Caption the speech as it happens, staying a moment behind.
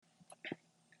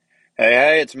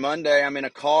Hey, it's Monday. I'm in a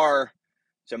car.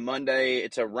 It's a Monday.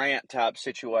 It's a rant type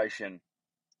situation.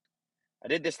 I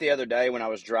did this the other day when I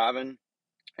was driving,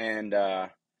 and a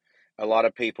lot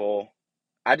of people.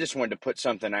 I just wanted to put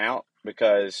something out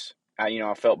because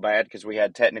I felt bad because we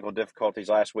had technical difficulties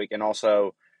last week, and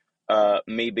also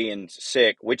me being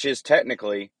sick, which is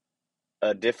technically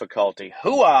a difficulty.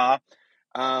 Hooah!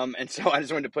 And so I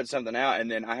just wanted to put something out, and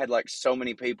then I had like so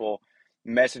many people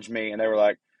message me, and they were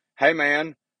like, "Hey,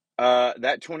 man,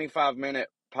 that 25-minute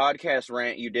podcast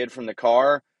rant you did from the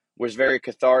car was very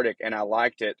cathartic, and I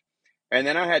liked it." And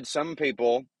then I had some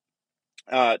people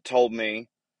told me,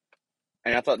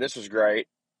 and I thought this was great,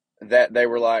 that they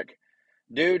were like,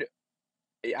 "Dude,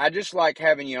 I just like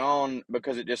having you on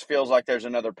because it just feels like there's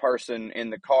another person in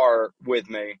the car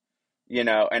with me." And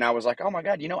I was like, "Oh my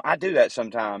God, I do that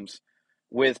sometimes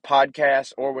with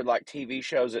podcasts or with like TV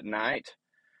shows at night.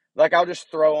 Like I'll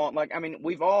just throw on like I mean,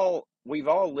 we've all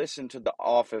listened to The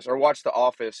Office or watched The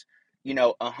Office,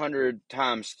 100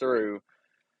 times through.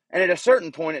 And at a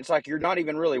certain point it's like you're not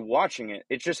even really watching it.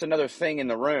 It's just another thing in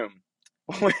the room."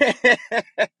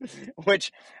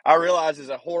 Which I realize is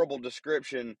a horrible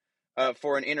description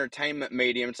for an entertainment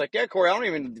medium. It's like, yeah, Corey, I don't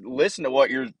even listen to what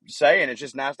you're saying. It's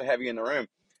just nice to have you in the room.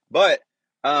 But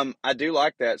I do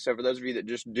like that. So for those of you that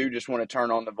just want to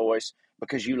turn on the voice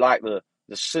because you like the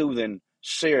soothing,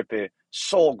 syrupy,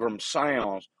 sorghum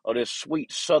sounds of this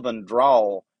sweet southern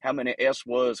drawl, how many S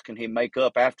words can he make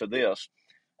up after this?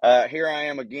 Here I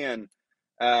am again.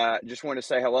 Just wanted to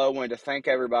say hello. Wanted to thank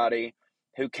everybody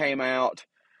who came out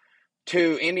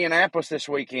to Indianapolis this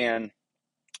weekend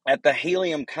at the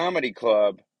Helium Comedy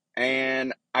Club.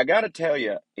 And I got to tell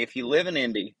you, if you live in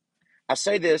Indy, I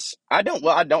say this, I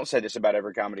don't say this about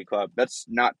every comedy club. That's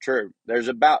not true. There's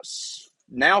about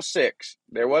now six.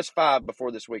 There was five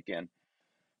before this weekend.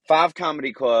 Five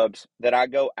comedy clubs that I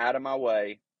go out of my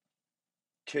way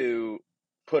to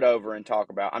put over and talk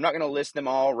about. I'm not going to list them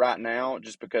all right now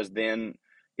just because then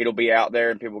it'll be out there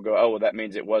and people go, "Oh, well, that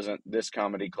means it wasn't this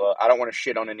comedy club." I don't want to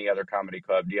shit on any other comedy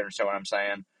club. Do you understand what I'm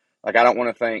saying? Like, I don't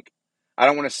want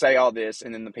to say all this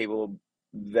and then the people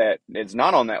that it's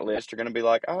not on that list are going to be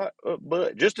like,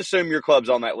 but just assume your club's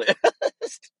on that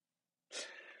list.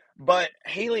 But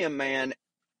Helium, man,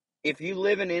 if you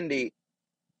live in Indy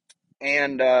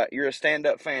and you're a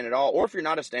stand-up fan at all, or if you're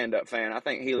not a stand-up fan, I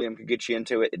think Helium could get you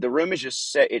into it. The room is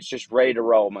just set; it's just ready to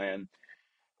roll, man.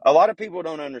 A lot of people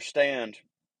don't understand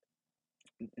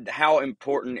how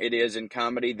important it is in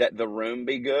comedy that the room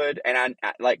be good, and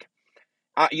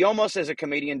you almost as a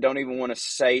comedian don't even want to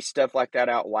say stuff like that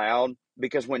out loud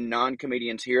because when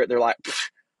non-comedians hear it, they're like,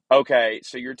 "Okay,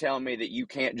 so you're telling me that you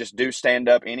can't just do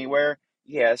stand-up anywhere?"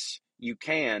 Yes, you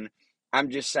can. I'm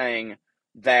just saying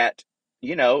that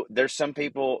there's some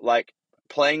people like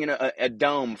playing in a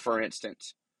dome, for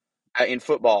instance, in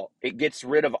football. It gets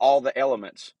rid of all the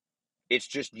elements. It's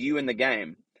just you in the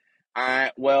game.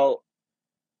 Well,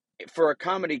 for a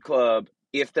comedy club,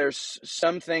 if there's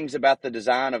some things about the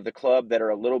design of the club that are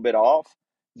a little bit off,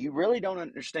 you really don't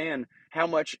understand how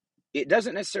much it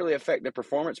doesn't necessarily affect the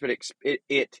performance, but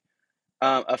it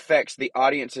affects the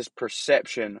audience's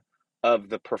perception of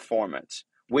the performance,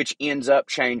 which ends up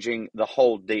changing the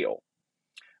whole deal.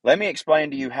 Let me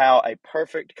explain to you how a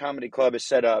perfect comedy club is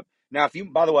set up. Now,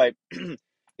 by the way,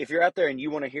 if you're out there and you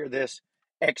want to hear this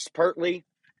expertly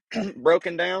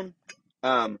broken down,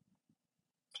 um,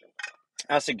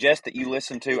 I suggest that you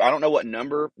listen to, I don't know what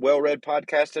number Well Read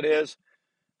podcast it is,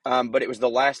 but it was the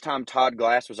last time Todd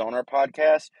Glass was on our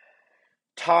podcast.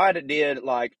 Todd did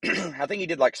I think he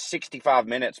did like 65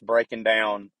 minutes breaking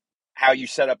down how you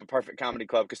set up a perfect comedy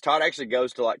club because Todd actually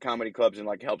goes to like comedy clubs and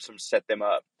like helps them set them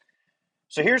up.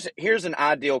 So here's an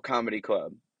ideal comedy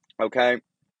club. Okay.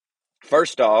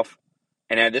 First off,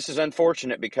 and this is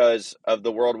unfortunate because of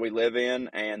the world we live in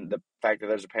and the fact that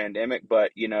there's a pandemic,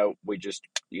 but we just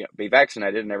be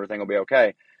vaccinated and everything will be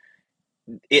okay.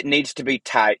 It needs to be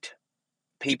tight.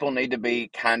 People need to be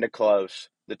kind of close.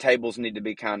 The tables need to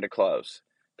be kind of close.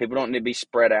 People don't need to be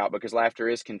spread out because laughter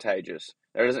is contagious.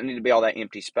 There doesn't need to be all that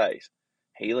empty space.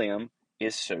 Helium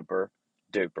is super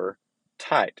duper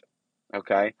tight.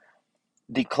 Okay.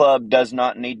 The club does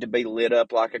not need to be lit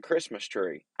up like a Christmas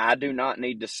tree. I do not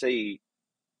need to see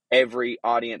every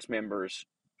audience member's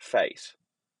face.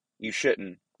 You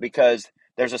shouldn't, because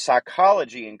there's a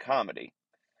psychology in comedy,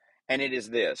 and it is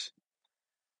this: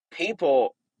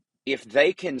 people, if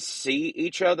they can see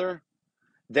each other,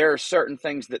 there are certain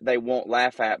things that they won't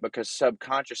laugh at because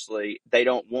subconsciously they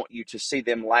don't want you to see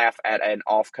them laugh at an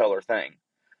off color thing.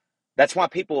 That's why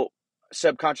people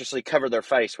subconsciously cover their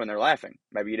face when they're laughing.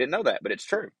 Maybe you didn't know that, but it's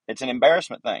true. It's an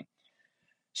embarrassment thing.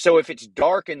 So if it's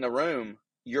dark in the room,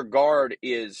 your guard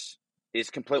is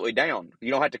completely down.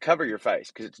 You don't have to cover your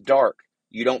face because it's dark.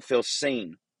 You don't feel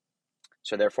seen.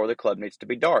 So therefore the club needs to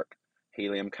be dark.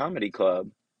 Helium Comedy Club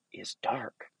is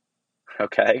dark.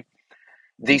 Okay?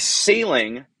 The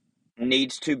ceiling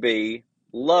needs to be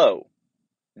low.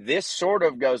 This sort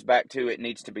of goes back to it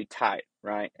needs to be tight,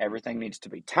 right? Everything needs to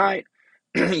be tight.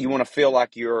 You want to feel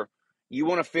like you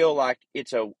want to feel like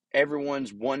it's a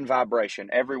everyone's one vibration.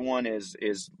 Everyone is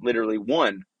literally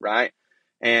one, right?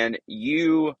 And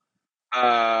you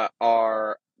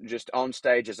are just on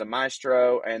stage as a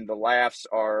maestro, and the laughs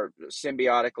are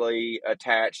symbiotically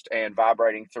attached and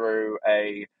vibrating through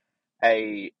a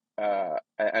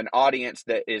an audience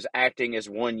that is acting as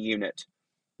one unit.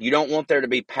 You don't want there to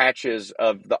be patches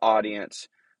of the audience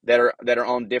that are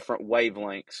on different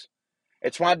wavelengths.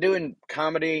 It's why doing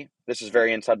comedy, this is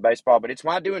very inside baseball, but it's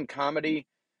why doing comedy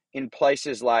in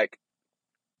places like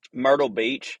Myrtle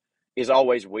Beach is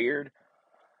always weird,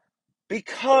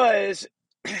 because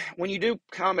when you do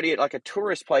comedy at like a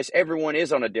tourist place, everyone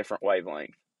is on a different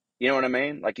wavelength. You know what I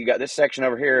mean? Like you got this section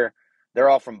over here, they're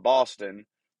all from Boston.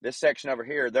 This section over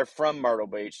here, they're from Myrtle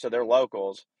Beach, so they're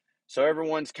locals. So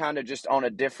everyone's kind of just on a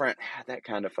different. That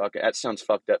sounds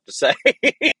fucked up to say,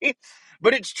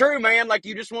 but it's true, man. Like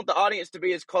you just want the audience to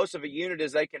be as close of a unit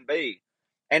as they can be,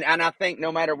 and I think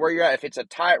no matter where you're at, if it's a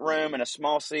tight room and a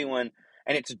small ceiling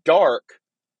and it's dark,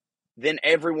 then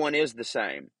everyone is the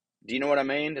same. Do you know what I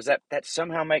mean? Does that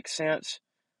somehow make sense?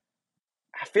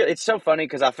 I feel it's so funny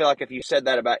because I feel like if you said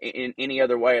that about in any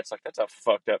other way, it's like that's a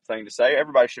fucked up thing to say.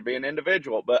 Everybody should be an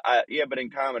individual, but in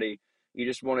comedy, you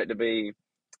just want it to be.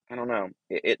 I don't know,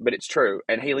 but it's true.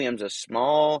 And Helium's a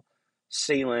small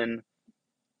ceiling,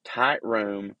 tight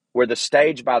room where the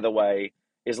stage, by the way,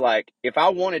 is like if I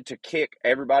wanted to kick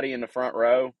everybody in the front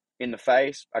row in the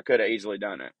face, I could have easily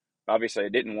done it. Obviously, I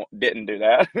didn't do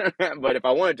that, but if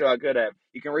I wanted to, I could have.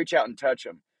 You can reach out and touch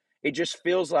them. It just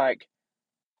feels like,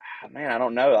 man, I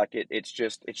don't know, like it's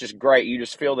just great. You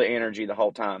just feel the energy the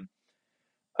whole time.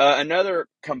 Another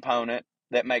component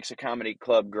that makes a comedy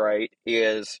club great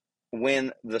is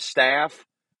when the staff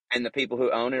and the people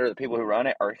who own it or the people who run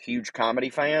it are huge comedy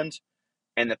fans,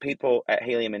 and the people at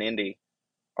Helium and Indy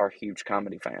are huge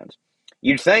comedy fans.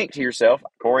 You'd think to yourself,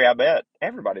 Corey, I bet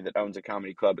everybody that owns a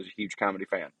comedy club is a huge comedy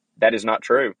fan. That is not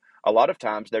true. A lot of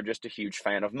times they're just a huge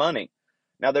fan of money.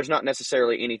 Now, there's not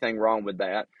necessarily anything wrong with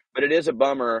that, but it is a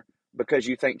bummer because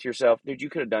you think to yourself, dude, you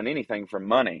could have done anything for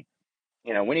money.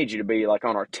 We need you to be like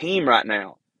on our team right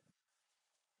now.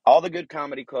 All the good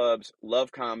comedy clubs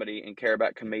love comedy and care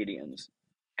about comedians,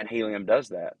 and Helium does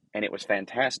that, and it was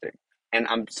fantastic. And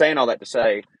I'm saying all that to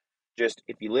say, just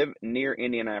if you live near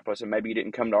Indianapolis and maybe you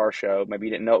didn't come to our show, maybe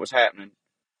you didn't know it was happening.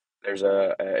 There's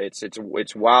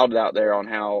it's wild out there on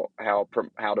how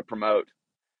to promote,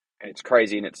 and it's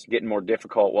crazy, and it's getting more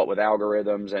difficult. What with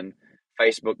algorithms and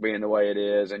Facebook being the way it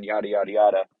is, and yada yada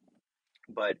yada.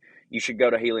 But you should go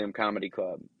to Helium Comedy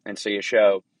Club and see a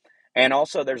show. And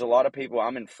also, there's a lot of people.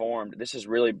 I'm informed. This is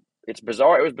really it's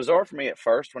bizarre. It was bizarre for me at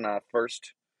first when I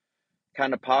first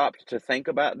kind of popped to think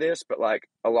about this, but like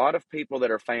a lot of people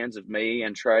that are fans of me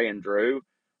and Trey and Drew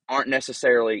aren't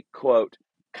necessarily quote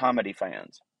comedy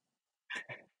fans.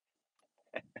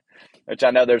 Which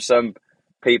I know there's some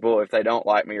people, if they don't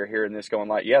like me or hearing this, going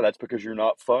like, "Yeah, that's because you're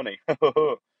not funny."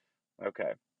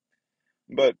 Okay,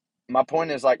 but my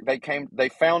point is like they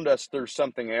found us through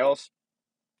something else,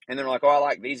 and they're like, "Oh, I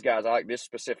like these guys. I like this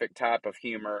specific type of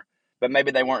humor." But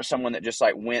maybe they weren't someone that just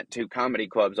like went to comedy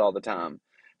clubs all the time.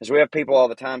 Because we have people all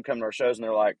the time come to our shows and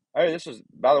they're like, "Hey,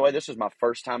 by the way, this is my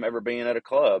first time ever being at a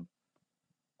club.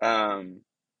 Um,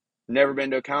 never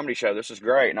been to a comedy show. This is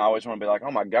great." And I always want to be like,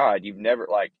 "Oh my God, you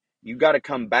got to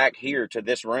come back here to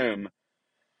this room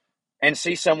and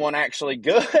see someone actually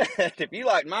good." If you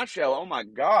like my show, oh my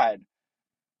God,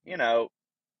 you know,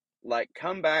 like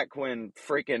come back when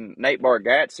freaking Nate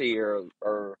Bargatze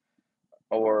or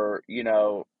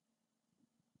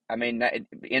I mean,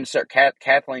 insert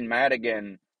Kathleen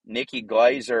Madigan, Nikki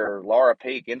Glazer, Laura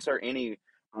Peak, insert any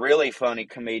really funny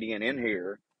comedian in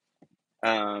here,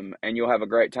 and you'll have a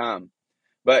great time.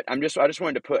 But I just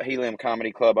wanted to put Helium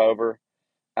Comedy Club over.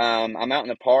 I'm out in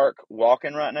the park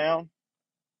walking right now,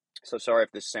 so sorry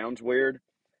if this sounds weird.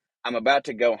 I'm about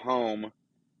to go home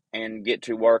and get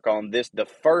to work on the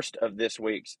first of This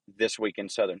Week in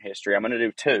Southern History. I'm going to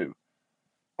do two.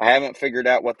 I haven't figured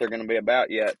out what they're going to be about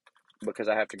yet because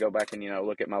I have to go back and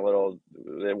look at my little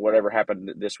whatever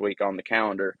happened this week on the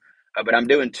calendar. But I'm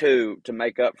doing two to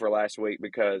make up for last week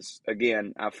because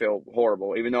again I feel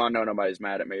horrible, even though I know nobody's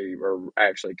mad at me or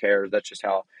actually cares. That's just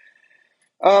how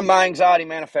My anxiety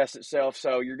manifests itself,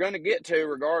 so you're going to get to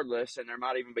regardless, and there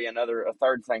might even be a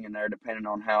third thing in there, depending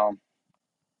on how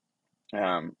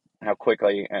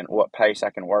quickly and what pace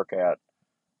I can work at.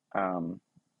 Um,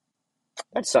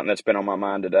 that's something that's been on my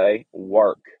mind today.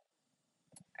 Work,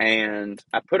 and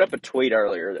I put up a tweet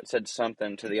earlier that said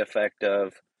something to the effect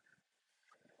of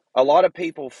a lot of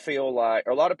people feel like,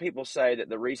 or a lot of people say that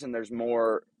the reason there's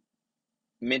more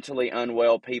mentally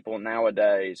unwell people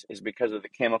nowadays is because of the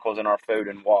chemicals in our food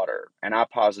and water, and I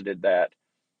posited that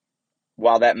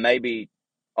while that may be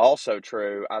also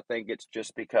true, I think it's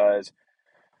just because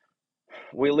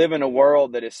we live in a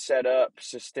world that is set up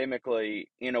systemically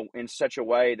in such a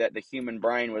way that the human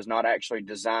brain was not actually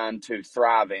designed to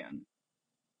thrive in.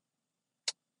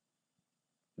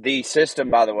 The system,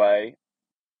 by the way,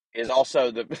 is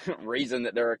also the reason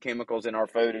that there are chemicals in our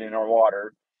food and in our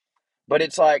water. But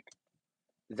it's like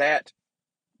that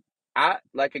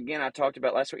again I talked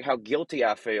about last week how guilty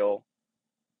I feel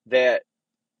that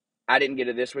I didn't get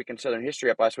a This Week in Southern History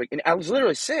up last week. And I was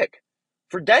literally sick.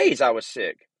 For days I was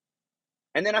sick.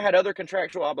 And then I had other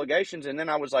contractual obligations, and then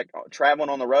I was like traveling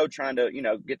on the road trying to,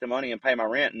 get the money and pay my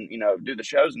rent and, do the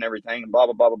shows and everything and blah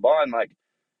blah blah blah blah. And like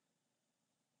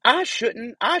I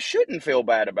shouldn't feel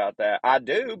bad about that. I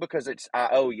do because I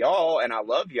owe y'all and I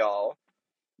love y'all.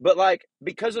 But like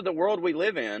because of the world we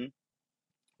live in,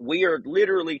 we are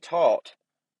literally taught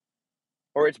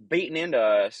or it's beaten into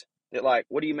us that like,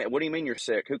 what do you mean? What do you mean you're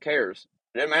sick? Who cares?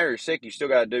 It doesn't matter you're sick, you still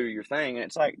gotta do your thing. And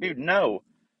it's like, dude, no.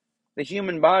 The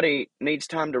human body needs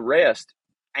time to rest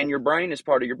and your brain is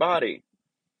part of your body.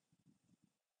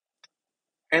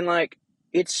 And like,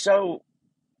 it's so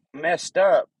messed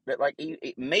up that like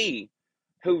me,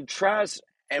 who tries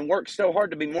and works so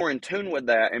hard to be more in tune with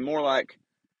that and more like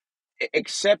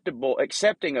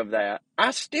accepting of that,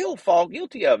 I still fall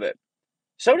guilty of it.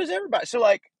 So does everybody. So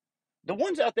like, the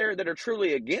ones out there that are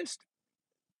truly against,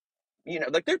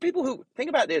 like there are people who think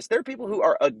about this. There are people who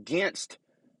are against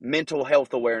mental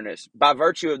health awareness by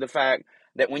virtue of the fact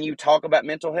that when you talk about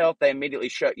mental health, they immediately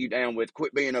shut you down with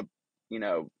quit being you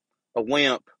know, a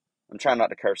wimp. I'm trying not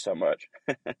to curse so much.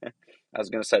 I was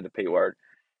going to say the P word.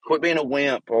 Quit being a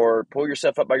wimp or pull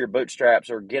yourself up by your bootstraps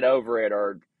or get over it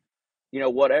or,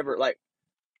 whatever. Like,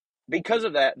 because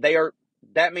of that,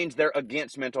 that means they're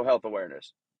against mental health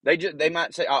awareness. They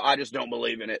might say, oh, I just don't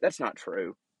believe in it. That's not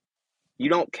true. You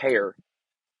don't care.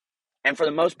 And for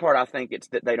the most part, I think it's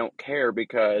that they don't care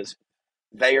because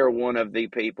they are one of the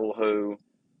people who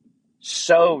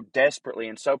so desperately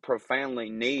and so profoundly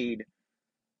need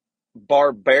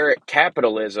barbaric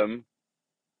capitalism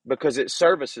because it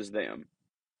services them.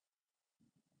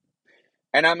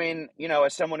 And I mean,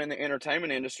 as someone in the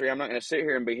entertainment industry, I'm not going to sit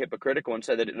here and be hypocritical and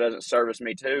say that it doesn't service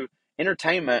me too.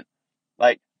 Entertainment,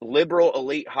 like liberal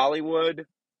elite Hollywood,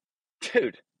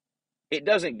 dude, it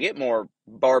doesn't get more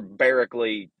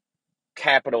barbarically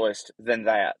capitalist than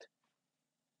that.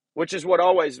 Which is what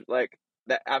always like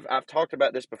that I've talked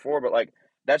about this before, but like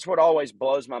that's what always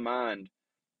blows my mind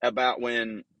about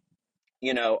when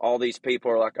all these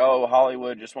people are like, oh,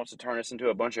 Hollywood just wants to turn us into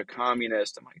a bunch of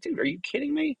communists. I'm like, dude, are you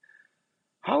kidding me?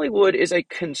 Hollywood is a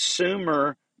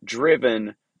consumer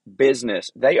driven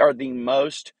business. They are the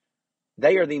most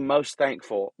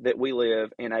thankful that we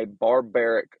live in a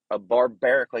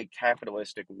barbarically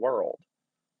capitalistic world.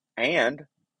 And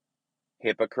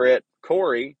hypocrite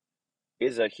Corey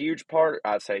is a huge part.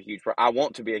 I'd say a huge part. I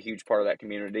want to be a huge part of that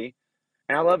community.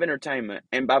 And I love entertainment.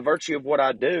 And by virtue of what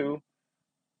I do,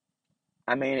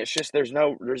 I mean, it's just there's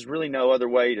really no other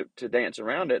way to dance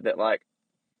around it that like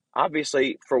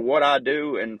obviously for what I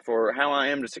do and for how I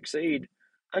am to succeed,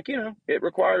 like, it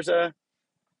requires a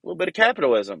little bit of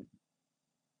capitalism.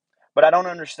 But I don't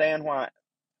understand why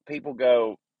people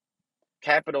go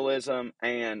capitalism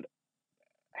and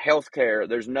healthcare.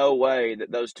 There's no way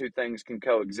that those two things can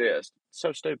coexist. It's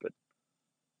so stupid.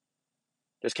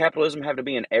 Does capitalism have to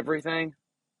be in everything?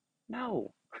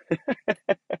 No.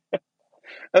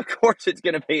 Of course it's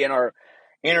going to be in our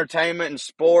entertainment and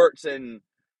sports and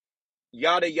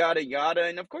yada yada yada.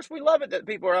 And of course we love it that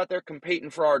people are out there competing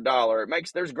for our dollar.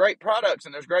 There's great products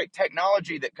and there's great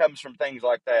technology that comes from things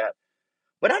like that.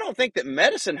 But I don't think that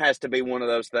medicine has to be one of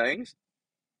those things.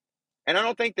 And I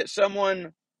don't think that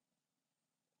someone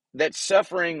that's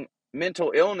suffering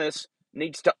mental illness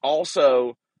needs to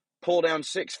also pull down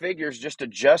six figures just to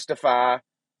justify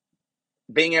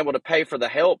being able to pay for the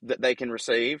help that they can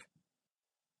receive,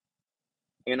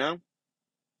 you know?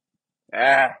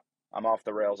 Ah, I'm off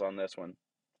the rails on this one.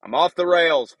 I'm off the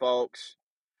rails, folks.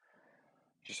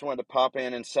 Just wanted to pop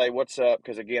in and say what's up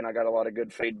because, again, I got a lot of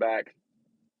good feedback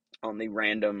on the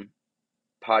random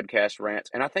podcast rants,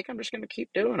 and I think I'm just going to keep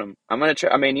doing them. I'm going to try.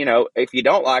 I mean, if you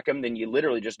don't like them, then you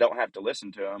literally just don't have to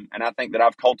listen to them. And I think that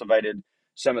I've cultivated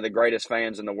some of the greatest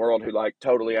fans in the world who like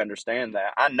totally understand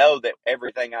that. I know that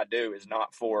everything I do is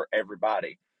not for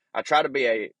everybody. I try to be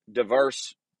a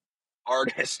diverse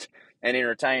artist and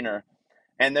entertainer,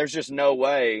 and there's just no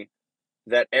way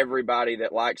that everybody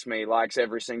that likes me likes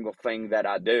every single thing that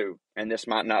I do. And this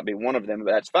might not be one of them,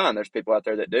 but that's fine. There's people out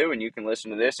there that do, and you can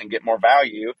listen to this and get more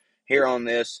value here on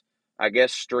this, I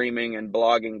guess, streaming and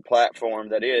blogging platform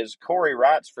that is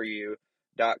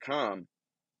CoreyWritesForYou.com.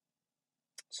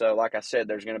 So, like I said,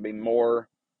 there's going to be more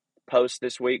posts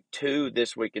this week,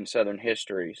 This Week in Southern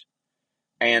Histories.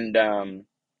 And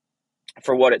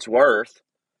for what it's worth,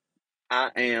 I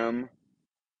am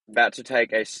about to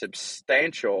take a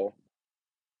substantial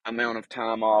amount of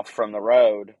time off from the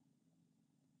road.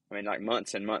 I mean, like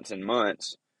months and months and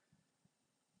months,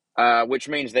 which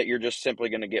means that you're just simply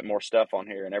going to get more stuff on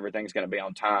here and everything's going to be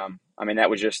on time. I mean,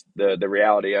 that was just the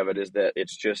reality of it, is that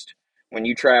it's just when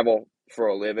you travel for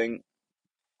a living,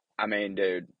 I mean,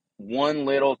 dude, one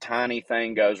little tiny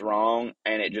thing goes wrong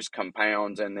and it just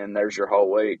compounds, and then there's your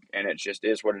whole week, and it just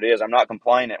is what it is. I'm not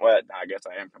complaining. Well, I guess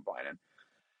I am complaining.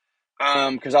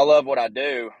 Because I love what I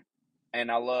do,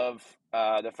 and I love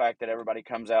the fact that everybody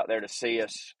comes out there to see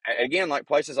us. Again, like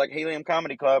places like Helium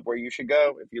Comedy Club, where you should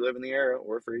go if you live in the area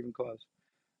or if you're even close.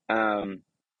 Um,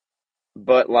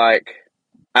 but like,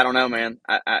 I don't know, man.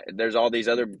 There's all these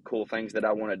other cool things that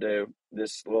I want to do.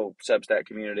 This little Substack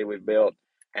community we've built,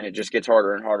 and it just gets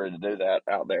harder and harder to do that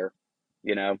out there,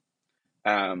 you know.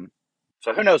 Um,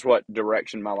 so who knows what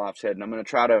direction my life's heading? I'm going to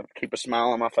try to keep a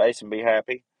smile on my face and be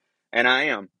happy, and I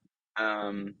am.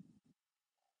 Um,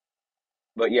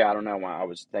 But yeah, I don't know why I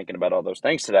was thinking about all those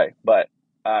things today. But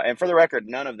and for the record,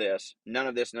 none of this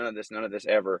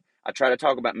ever. I try to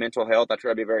talk about mental health. I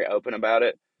try to be very open about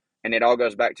it, and it all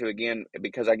goes back to, again,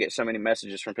 because I get so many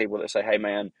messages from people that say, "Hey,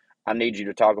 man, I need you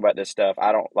to talk about this stuff.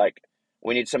 I don't like.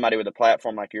 We need somebody with a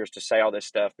platform like yours to say all this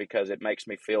stuff because it makes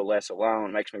me feel less alone.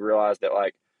 It makes me realize that,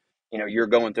 like, you're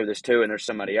going through this too, and there's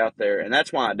somebody out there, and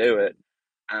that's why I do it."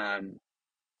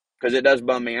 Because it does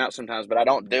bum me out sometimes, but I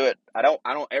don't do it. I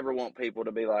don't ever want people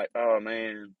to be like, "Oh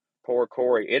man, poor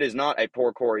Corey." It is not a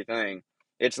poor Corey thing.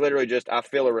 It's literally just I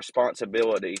feel a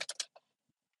responsibility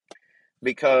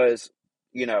because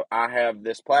I have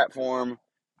this platform,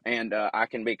 and I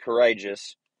can be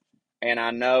courageous, and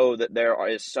I know that there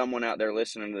is someone out there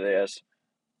listening to this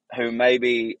who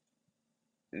maybe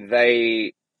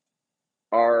they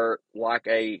are like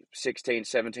a 16,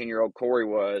 17-year-old Corey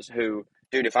was, who,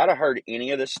 dude, if I'd have heard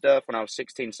any of this stuff when I was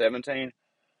 16, 17,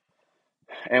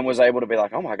 and was able to be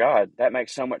like, "Oh my God, that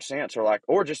makes so much sense," or like,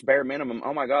 or just bare minimum,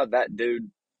 "Oh my God, that dude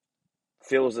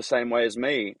feels the same way as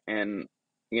me," and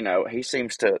he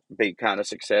seems to be kind of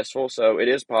successful, so it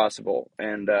is possible.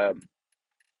 And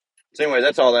so, anyway,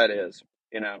 that's all that is.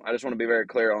 I just want to be very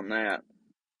clear on that.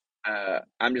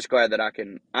 I'm just glad that I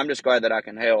can. I'm just glad that I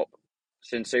can help.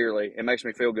 Sincerely, it makes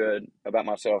me feel good about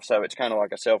myself. So it's kind of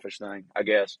like a selfish thing, I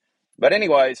guess. But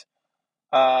anyways,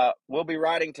 we'll be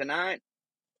writing tonight.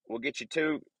 We'll get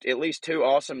you at least two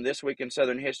awesome This Week in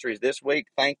Southern Histories this week.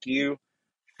 Thank you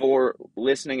for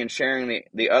listening and sharing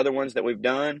the other ones that we've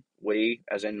done. We,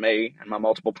 as in me and my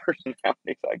multiple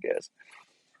personalities, I guess.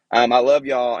 I love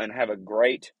y'all, and have a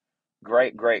great,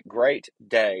 great, great, great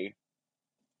day.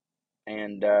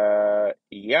 And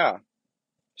yeah,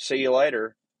 see you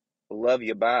later. Love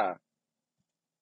you. Bye.